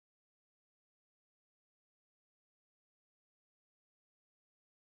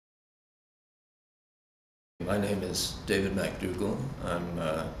My name is David MacDougal.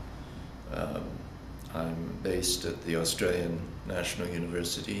 I'm based at the Australian National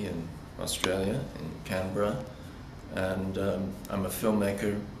University in Australia, in Canberra, and I'm a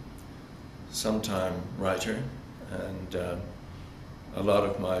filmmaker, sometime writer, and a lot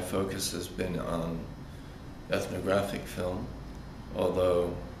of my focus has been on ethnographic film,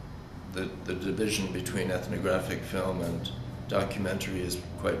 although the division between ethnographic film and documentary is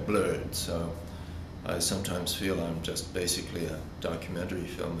quite blurred, so I sometimes feel I'm just basically a documentary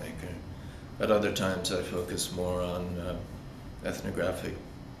filmmaker. At other times I focus more on ethnographic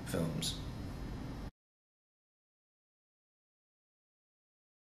films.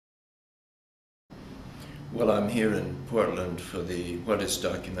 Well, I'm here in Portland for the What is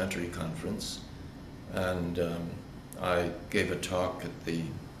Documentary conference, and I gave a talk at the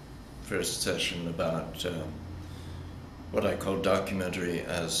first session about what I call documentary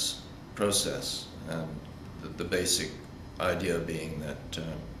as process, and the basic idea being that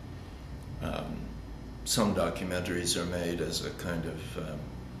some documentaries are made as a kind of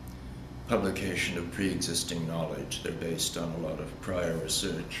publication of pre-existing knowledge. They're based on a lot of prior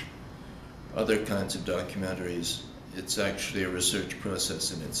research. Other kinds of documentaries, it's actually a research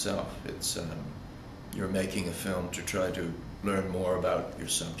process in itself. It's you're making a film to try to learn more about your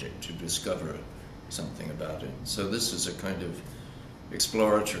subject, to discover something about it. So this is a kind of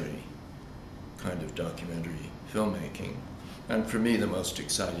exploratory kind of documentary filmmaking, and for me the most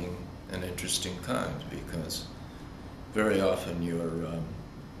exciting and interesting kind, because very often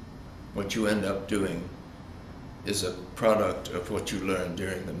what you end up doing is a product of what you learned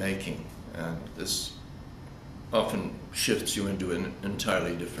during the making, and this often shifts you into an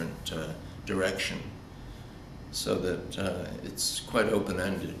entirely different direction, so that it's quite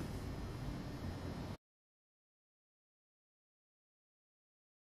open-ended.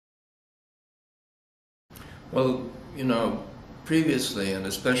 Well, you know, previously, and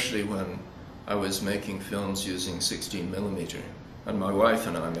especially when I was making films using 16mm, and my wife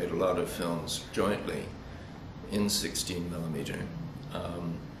and I made a lot of films jointly in 16mm,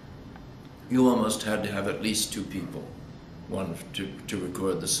 you almost had to have at least two people, one to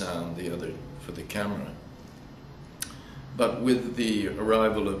record the sound, the other for the camera. But with the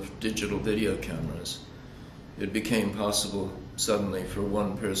arrival of digital video cameras, it became possible suddenly for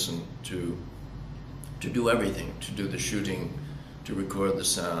one person to do everything, to do the shooting, to record the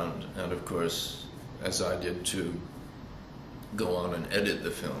sound, and of course, as I did, to go on and edit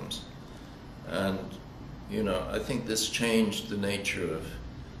the films. And, you know, I think this changed the nature of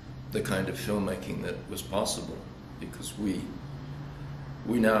the kind of filmmaking that was possible, because we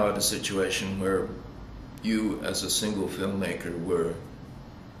now had a situation where you, as a single filmmaker, were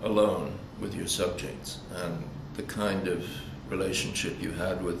alone with your subjects, and the kind of relationship you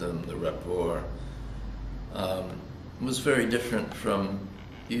had with them, the rapport, was very different from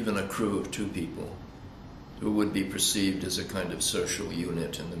even a crew of two people who would be perceived as a kind of social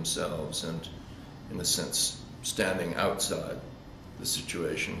unit in themselves and, in a sense, standing outside the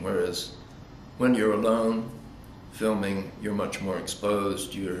situation. Whereas when you're alone filming, you're much more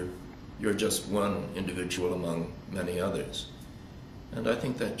exposed, you're just one individual among many others. And I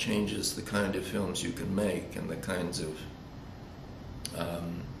think that changes the kind of films you can make and the kinds of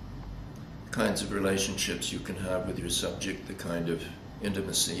relationships you can have with your subject, the kind of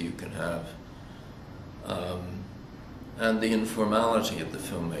intimacy you can have, and the informality of the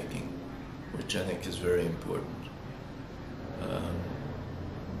filmmaking, which I think is very important.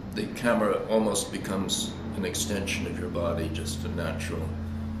 The camera almost becomes an extension of your body, just a natural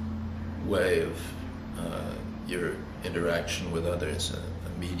way of your interaction with others, a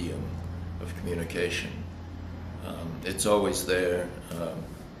medium of communication. It's always there.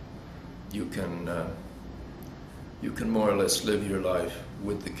 You can more or less live your life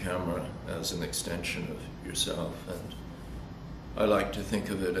with the camera as an extension of yourself, and I like to think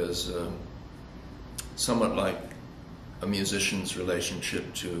of it as somewhat like a musician's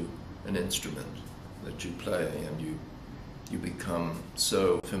relationship to an instrument that you play and you become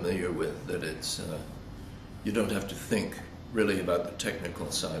so familiar with that it's you don't have to think really about the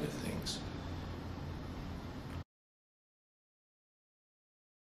technical side of things.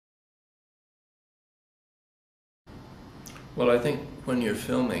 Well, I think when you're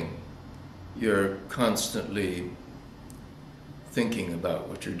filming, you're constantly thinking about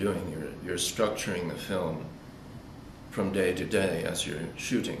what you're doing. You're structuring the film from day to day as you're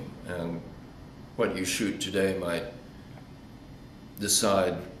shooting, and what you shoot today might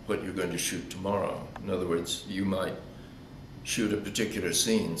decide what you're going to shoot tomorrow. In other words, you might shoot a particular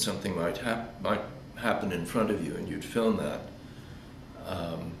scene, something might happen in front of you, and you'd film that.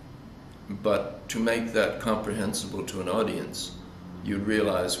 But to make that comprehensible to an audience, you'd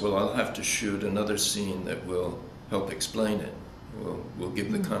realize, well, I'll have to shoot another scene that will help explain it. We'll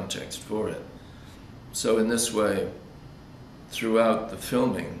give the context for it. So in this way, throughout the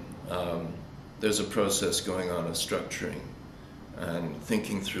filming, there's a process going on of structuring and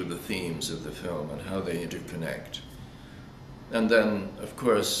thinking through the themes of the film and how they interconnect. And then, of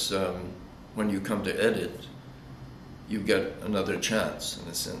course, when you come to edit, you get another chance,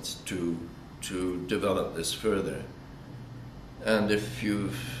 in a sense, to develop this further. And if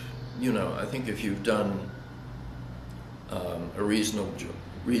you've, I think if you've done a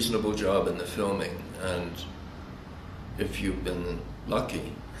reasonable job in the filming, and if you've been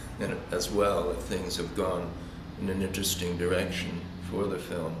lucky as well, if things have gone in an interesting direction for the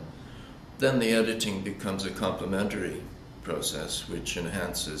film, then the editing becomes a complementary process which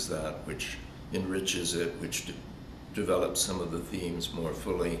enhances that, which enriches it, which develops some of the themes more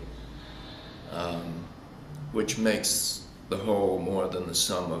fully, which makes the whole more than the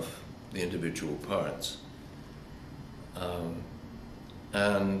sum of the individual parts.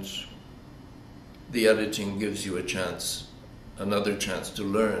 And the editing gives you another chance to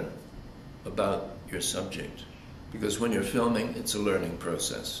learn about your subject. Because when you're filming, it's a learning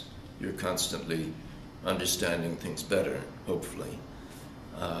process. You're constantly understanding things better, hopefully.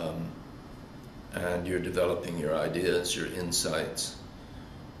 And you're developing your ideas, your insights.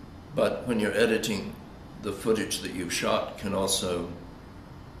 But when you're editing, the footage that you've shot can also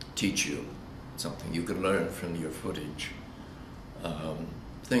teach you something. You can learn from your footage.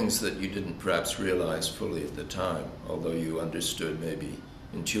 Things that you didn't perhaps realize fully at the time, although you understood maybe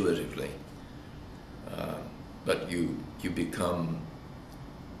intuitively. But you become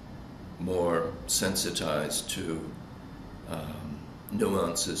more sensitized to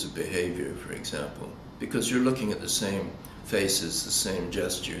nuances of behavior, for example, because you're looking at the same faces, the same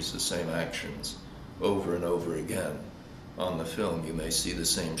gestures, the same actions over and over again. On the film, you may see the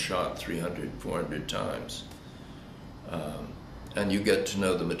same shot 300, 400 times. And you get to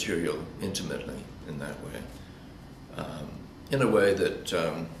know the material intimately in that way. In a way that,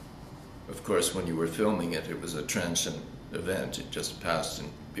 of course, when you were filming it, it was a transient event. It just passed and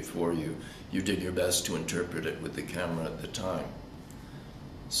before you. You did your best to interpret it with the camera at the time.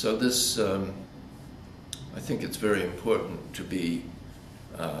 So this, I think it's very important to be,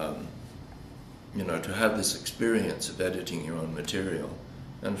 to have this experience of editing your own material.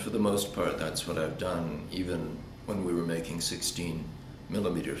 And for the most part, that's what I've done, even when we were making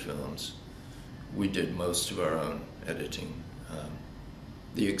 16mm films. We did most of our own editing.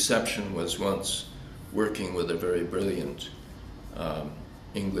 The exception was once working with a very brilliant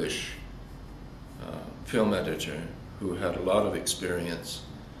English film editor who had a lot of experience,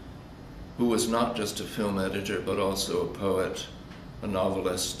 who was not just a film editor, but also a poet, a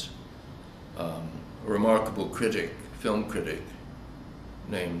novelist, a remarkable critic, film critic,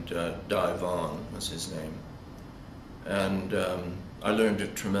 named Di Vaughan was his name. And I learned a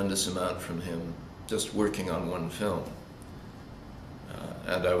tremendous amount from him just working on one film.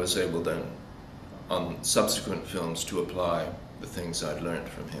 And I was able then, on subsequent films, to apply the things I'd learned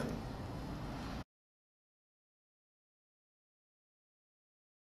from him.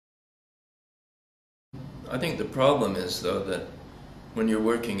 I think the problem is, though, that when you're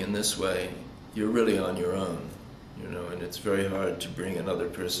working in this way, you're really on your own, and it's very hard to bring another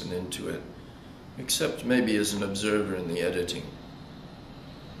person into it, except maybe as an observer in the editing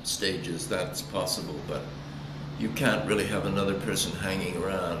stages. That's possible, but you can't really have another person hanging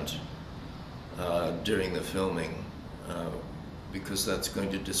around during the filming because that's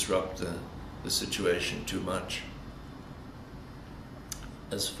going to disrupt the situation too much.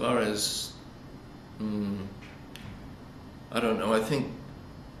 As far as, I don't know, I think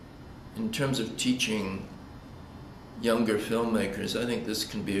in terms of teaching younger filmmakers, I think this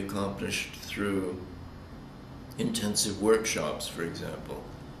can be accomplished through intensive workshops, for example,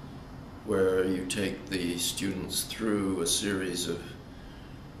 where you take the students through a series of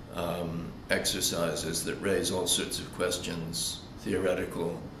exercises that raise all sorts of questions,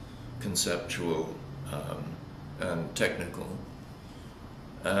 theoretical, conceptual, and technical.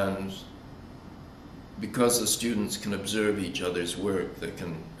 And because the students can observe each other's work, they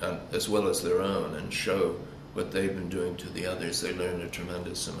can, as well as their own, and show what they've been doing to the others, they learn a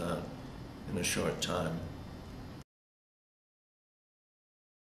tremendous amount in a short time.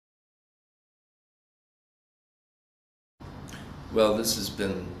 Well, this has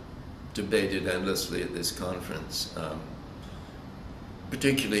been debated endlessly at this conference,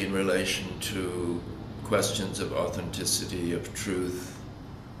 particularly in relation to questions of authenticity, of truth,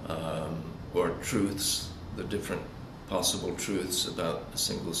 or truths, the different possible truths about a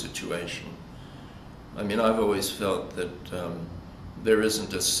single situation. I mean, I've always felt that there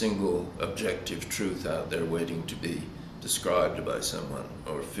isn't a single objective truth out there waiting to be described by someone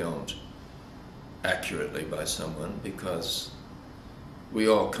or filmed accurately by someone, because we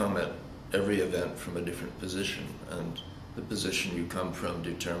all come at every event from a different position, and the position you come from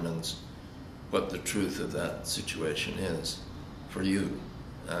determines what the truth of that situation is for you.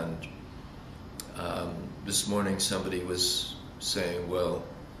 And this morning somebody was saying, well,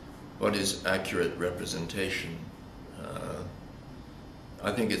 what is accurate representation?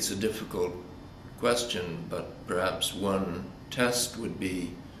 I think it's a difficult question, but perhaps one test would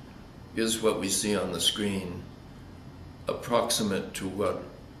be, is what we see on the screen approximate to what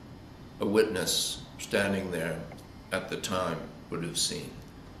a witness standing there at the time would have seen,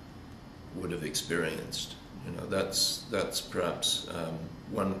 would have experienced? You know, that's perhaps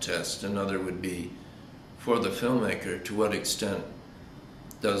one test. Another would be, for the filmmaker, to what extent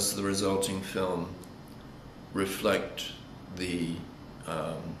does the resulting film reflect the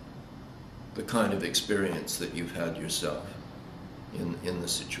kind of experience that you've had yourself in the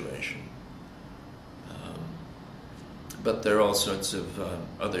situation. But there are all sorts of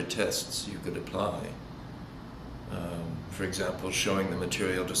other tests you could apply. For example, showing the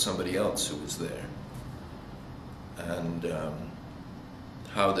material to somebody else who was there, and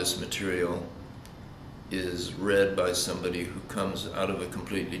how this material is read by somebody who comes out of a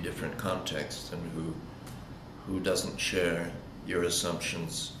completely different context and who doesn't share your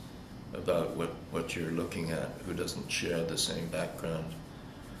assumptions about what you're looking at, who doesn't share the same background,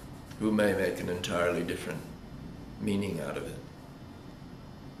 who may make an entirely different meaning out of it.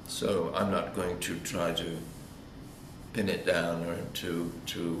 So I'm not going to try to pin it down or to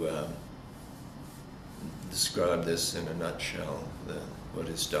describe this in a nutshell, what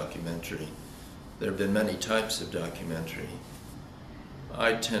is documentary. There have been many types of documentary.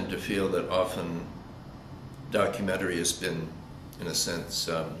 I tend to feel that often documentary has been, in a sense,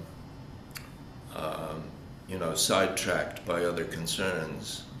 sidetracked by other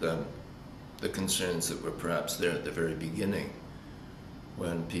concerns than the concerns that were perhaps there at the very beginning,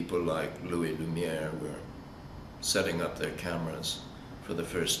 when people like Louis Lumière were setting up their cameras for the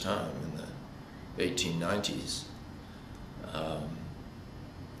first time in the 1890s.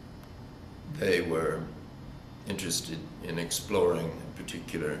 They were interested in exploring a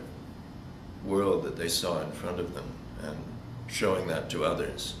particular world that they saw in front of them and showing that to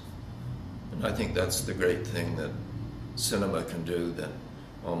others. And I think that's the great thing that cinema can do that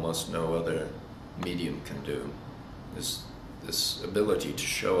almost no other medium can do, this ability to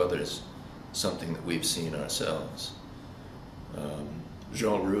show others something that we've seen ourselves.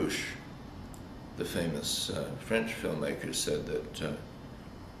 Jean Rouch, the famous French filmmaker, said that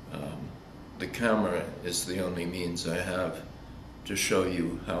the camera is the only means I have to show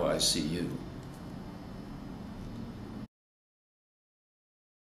you how I see you.